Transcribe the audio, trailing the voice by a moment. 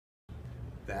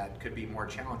that could be more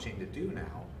challenging to do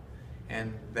now.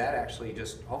 And that actually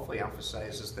just hopefully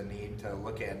emphasizes the need to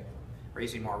look at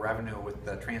raising more revenue with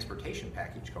the transportation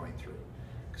package going through.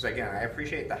 Because again, I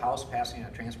appreciate the House passing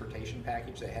a transportation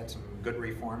package that had some good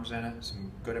reforms in it,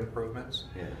 some good improvements,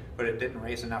 but it didn't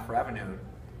raise enough revenue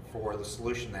for the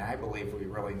solution that I believe we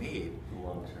really need.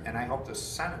 And I hope the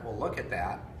Senate will look at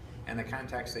that, and the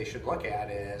context they should look at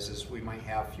is we might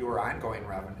have fewer ongoing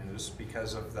revenues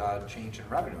because of the change in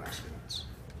revenue estimates.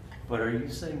 But are you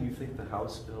saying you think the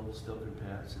House bill still can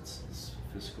pass? It's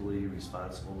fiscally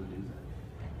responsible to do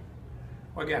that?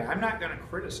 Well, again, I'm not going to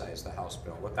criticize the House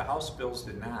bill. What the House bills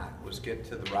did not was get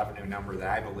to the revenue number that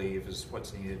I believe is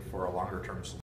what's needed for a longer term solution.